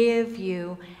to give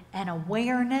you an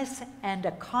awareness and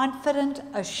a confident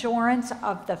assurance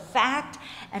of the fact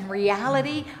and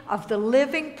reality of the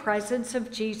living presence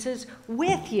of Jesus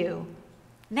with you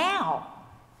now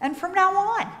and from now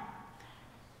on,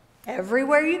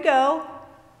 everywhere you go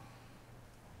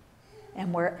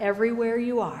and everywhere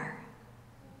you are?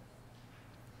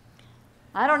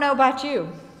 I don't know about you,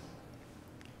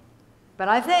 but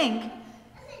I think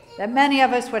that many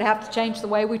of us would have to change the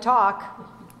way we talk.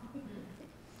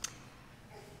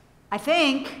 I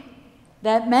think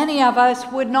that many of us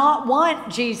would not want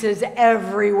Jesus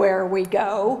everywhere we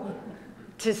go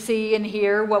to see and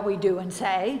hear what we do and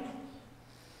say.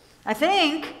 I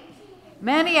think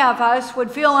many of us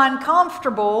would feel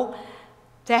uncomfortable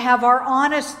to have our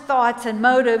honest thoughts and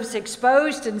motives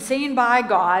exposed and seen by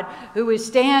God, who is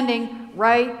standing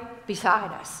right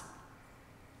beside us.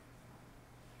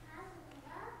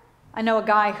 I know a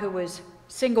guy who was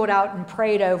singled out and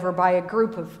prayed over by a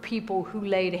group of people who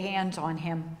laid hands on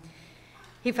him.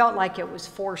 He felt like it was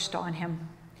forced on him.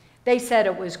 They said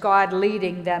it was God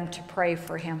leading them to pray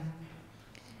for him.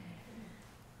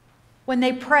 When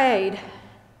they prayed,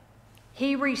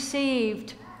 he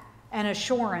received an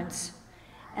assurance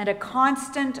and a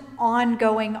constant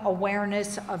ongoing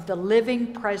awareness of the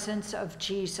living presence of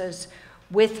Jesus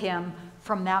with him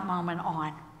from that moment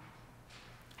on.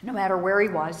 No matter where he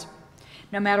was,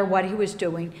 no matter what he was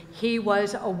doing, he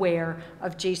was aware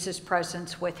of Jesus'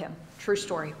 presence with him. True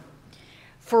story.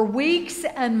 For weeks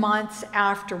and months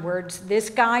afterwards, this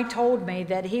guy told me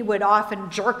that he would often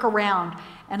jerk around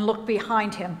and look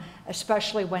behind him,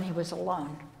 especially when he was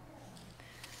alone.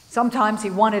 Sometimes he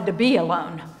wanted to be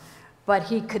alone, but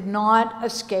he could not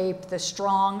escape the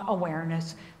strong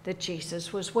awareness that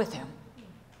Jesus was with him.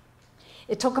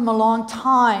 It took him a long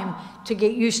time to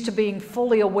get used to being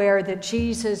fully aware that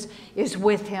Jesus is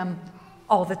with him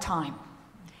all the time.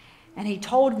 And he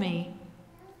told me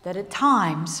that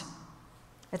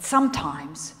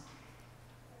sometimes,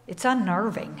 it's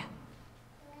unnerving.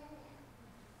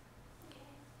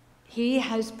 He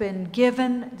has been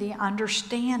given the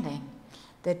understanding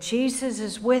that Jesus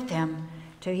is with him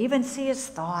to even see his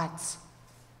thoughts.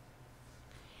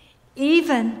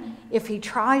 Even if he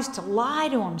tries to lie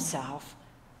to himself,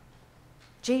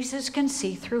 Jesus can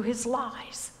see through his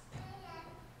lies.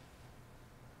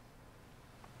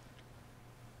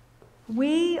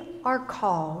 We are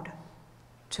called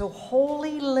to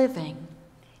holy living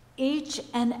each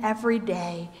and every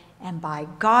day, and by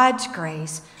God's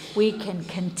grace, we can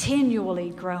continually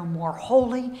grow more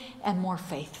holy and more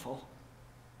faithful.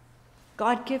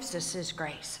 God gives us his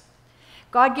grace.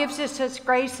 God gives us his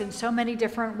grace in so many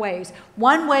different ways.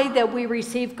 One way that we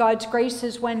receive God's grace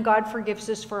is when God forgives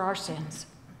us for our sins.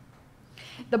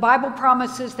 The Bible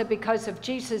promises that because of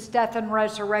Jesus' death and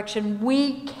resurrection,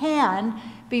 we can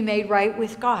be made right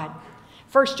with God.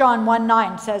 1 John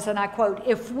 1:9 says, and I quote,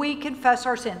 "If we confess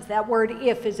our sins," that word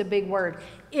 "if" is a big word.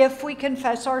 "If we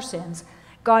confess our sins,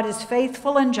 God is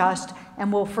faithful and just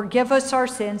and will forgive us our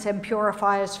sins and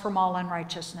purify us from all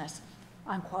unrighteousness."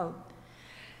 Unquote.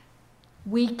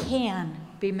 We can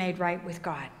be made right with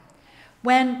God.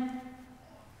 When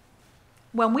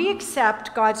we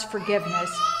accept God's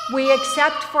forgiveness, we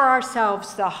accept for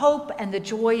ourselves the hope and the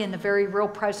joy and the very real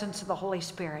presence of the Holy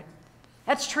Spirit.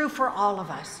 That's true for all of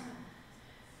us.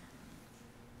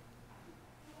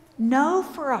 Know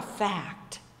for a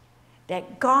fact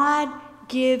that God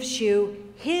gives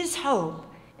you his hope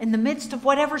in the midst of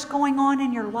whatever's going on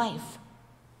in your life.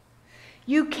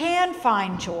 You can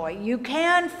find joy, you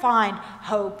can find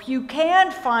hope, you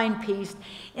can find peace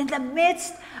in the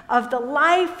midst of the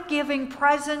life-giving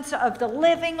presence of the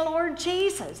living Lord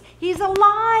Jesus. He's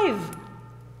alive.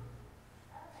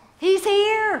 He's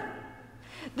here.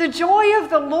 The joy of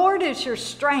the Lord is your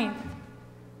strength.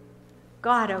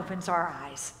 God opens our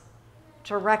eyes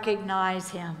to recognize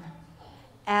him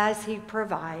as he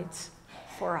provides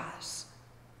for us.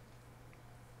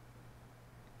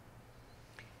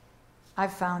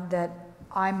 I've found that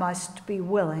I must be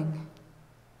willing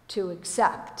to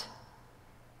accept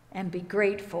and be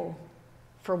grateful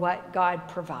for what God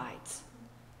provides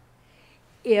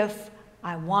if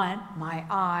I want my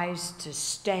eyes to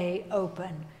stay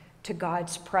open to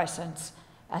God's presence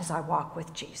as I walk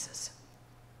with Jesus.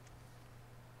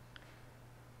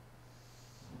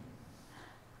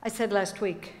 I said last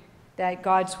week that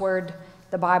God's Word,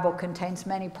 the Bible, contains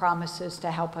many promises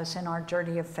to help us in our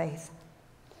journey of faith.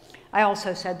 I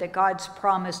also said that God's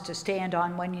promise to stand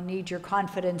on when you need your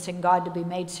confidence in God to be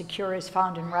made secure is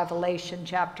found in Revelation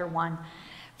chapter 1,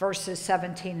 verses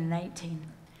 17 and 18.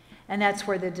 And that's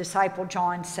where the disciple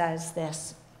John says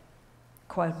this,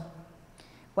 quote,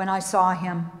 "When I saw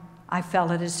him, I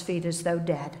fell at his feet as though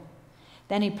dead.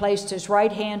 Then he placed his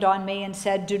right hand on me and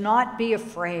said, 'Do not be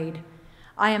afraid.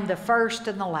 I am the first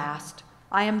and the last.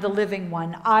 I am the living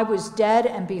one. I was dead,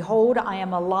 and behold, I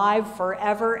am alive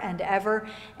forever and ever,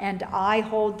 and I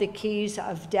hold the keys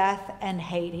of death and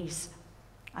Hades.'"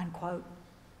 Unquote.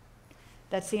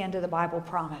 That's the end of the Bible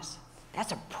promise.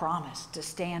 That's a promise to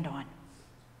stand on.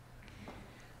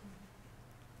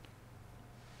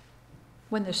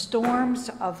 When the storms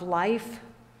of life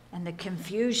and the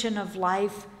confusion of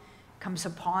life comes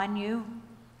upon you,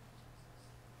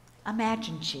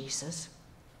 imagine Jesus.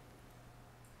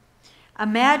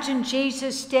 Imagine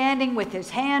Jesus standing with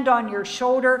his hand on your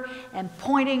shoulder and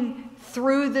pointing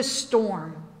through the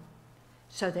storm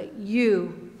so that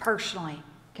you personally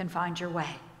can find your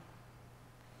way.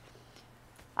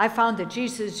 I found that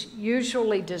Jesus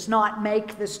usually does not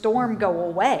make the storm go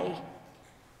away,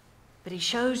 but he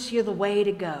shows you the way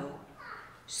to go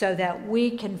so that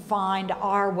we can find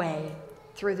our way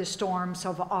through the storms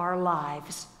of our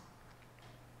lives.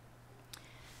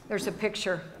 There's a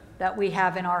picture that we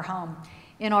have in our home.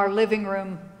 In our living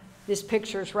room, this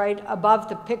picture is right above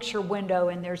the picture window,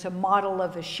 and there's a model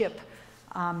of a ship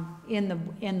in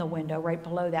the window right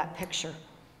below that picture.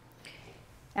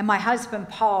 And my husband,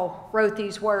 Paul, wrote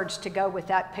these words to go with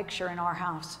that picture in our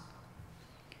house.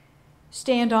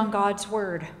 "Stand on God's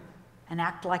word and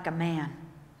act like a man.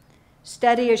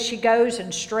 Steady as she goes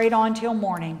and straight on till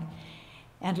morning.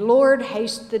 And Lord,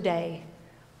 haste the day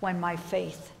when my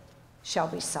faith shall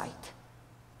be sight."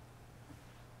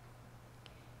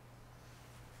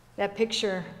 That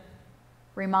picture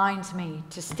reminds me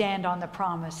to stand on the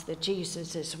promise that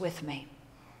Jesus is with me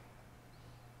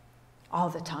all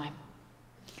the time.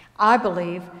 I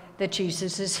believe that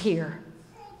Jesus is here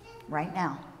right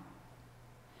now.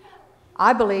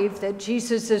 I believe that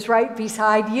Jesus is right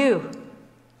beside you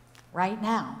right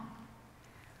now,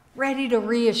 ready to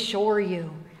reassure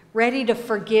you, ready to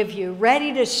forgive you,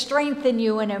 ready to strengthen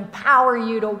you and empower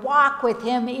you to walk with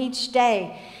him each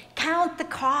day. Count the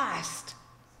cost,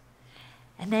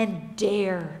 and then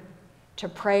dare to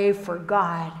pray for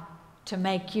God to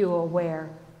make you aware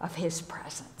of his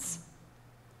presence.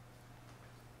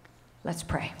 Let's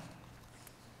pray.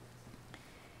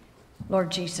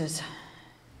 Lord Jesus,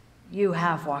 you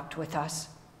have walked with us,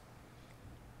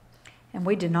 and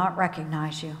we did not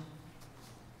recognize you.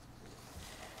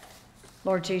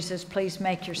 Lord Jesus, please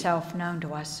make yourself known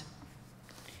to us.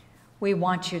 We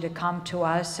want you to come to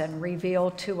us and reveal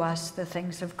to us the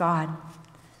things of God,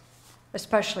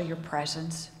 especially your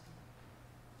presence,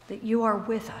 that you are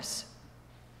with us.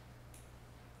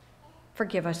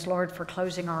 Forgive us, Lord, for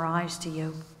closing our eyes to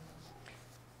you.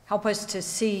 Help us to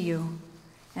see you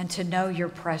and to know your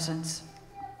presence.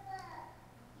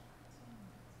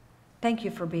 Thank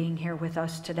you for being here with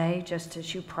us today, just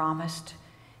as you promised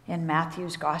in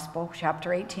Matthew's Gospel,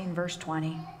 chapter 18, verse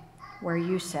 20, where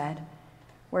you said,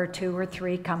 "Where 2 or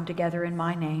 3 come together in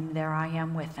my name, there I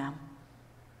am with them."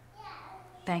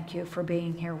 Thank you for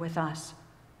being here with us.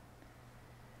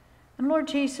 And Lord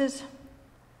Jesus,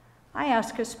 I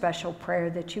ask a special prayer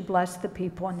that you bless the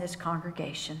people in this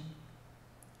congregation.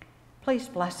 Please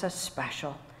bless us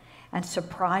special and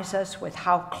surprise us with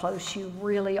how close you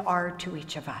really are to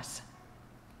each of us.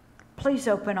 Please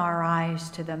open our eyes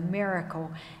to the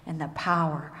miracle and the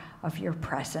power of your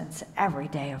presence every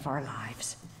day of our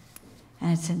lives.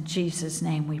 And it's in Jesus'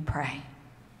 name we pray.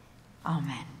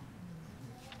 Amen.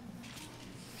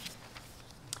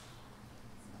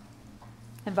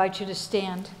 I invite you to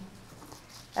stand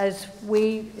as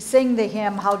we sing the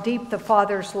hymn, "How Deep the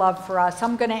Father's Love for Us."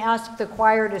 I'm going to ask the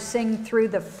choir to sing through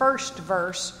the first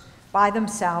verse by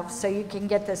themselves so you can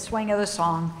get the swing of the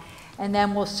song, and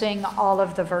then we'll sing all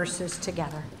of the verses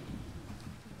together.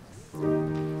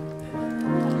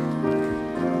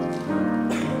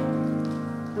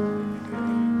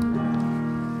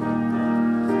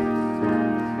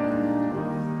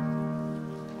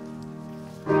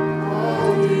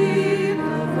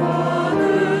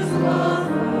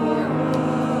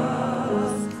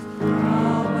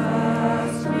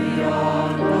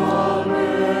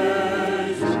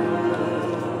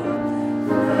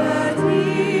 That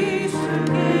he should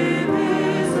give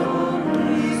his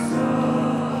only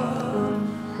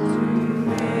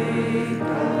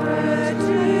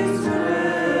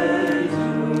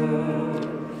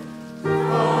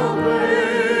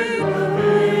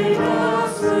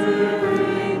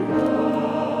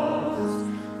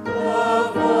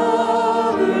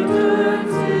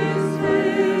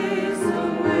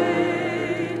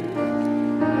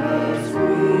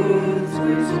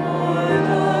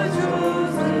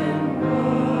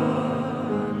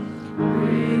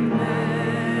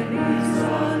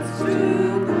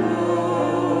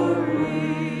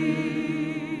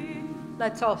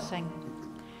Let's all sing.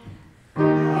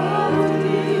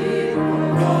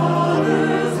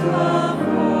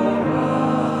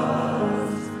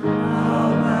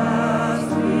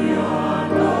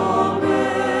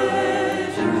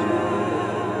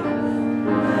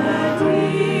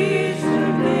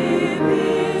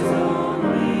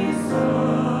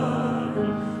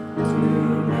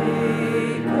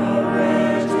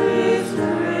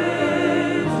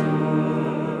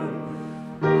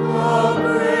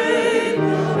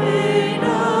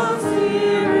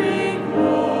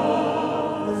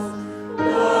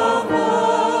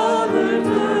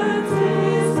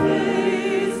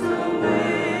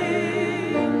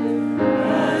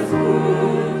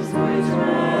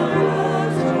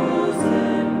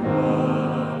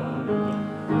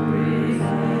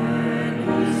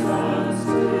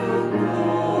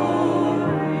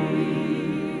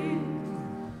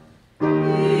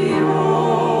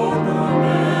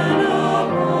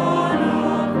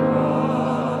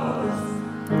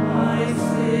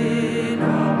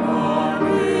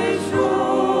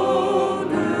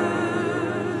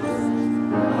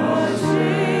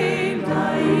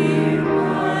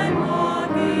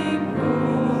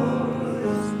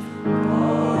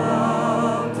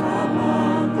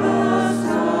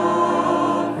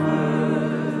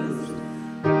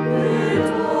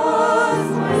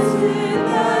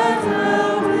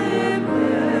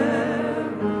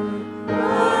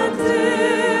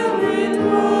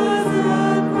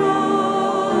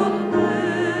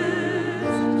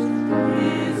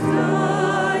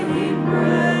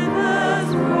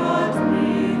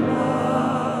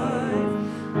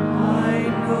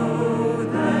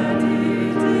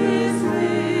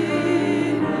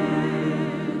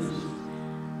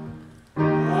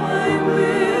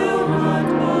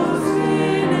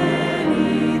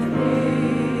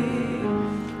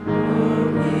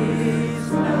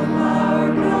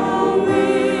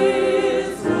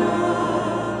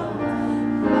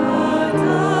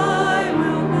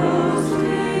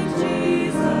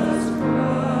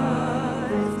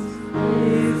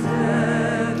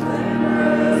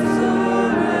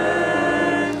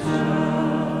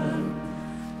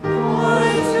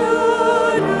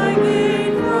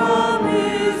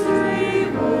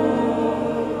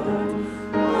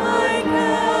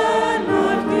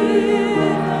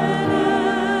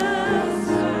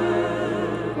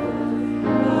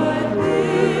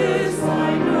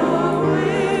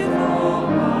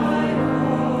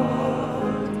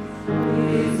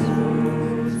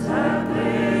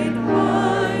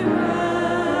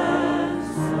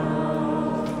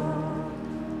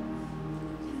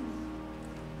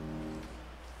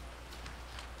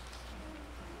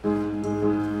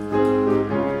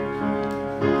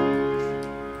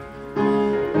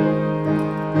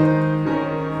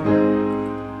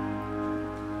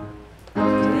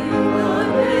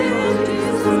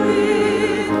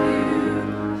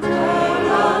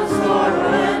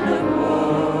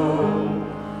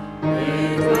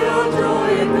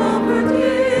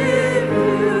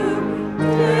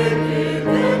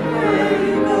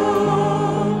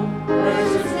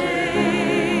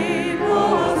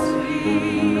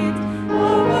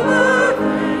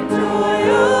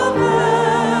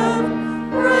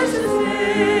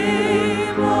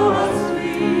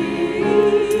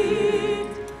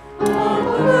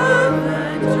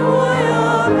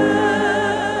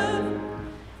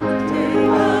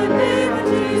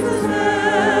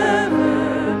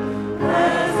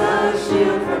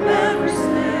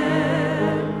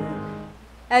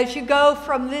 As you go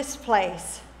from this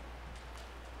place,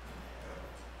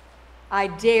 I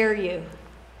dare you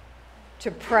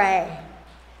to pray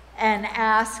and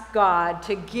ask God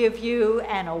to give you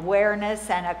an awareness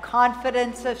and a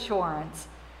confidence assurance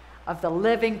of the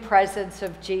living presence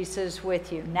of Jesus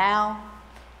with you now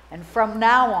and from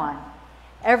now on,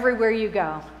 everywhere you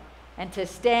go, and to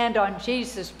stand on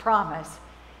Jesus' promise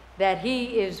that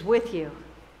he is with you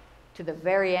to the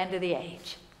very end of the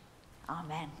age.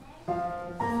 Amen.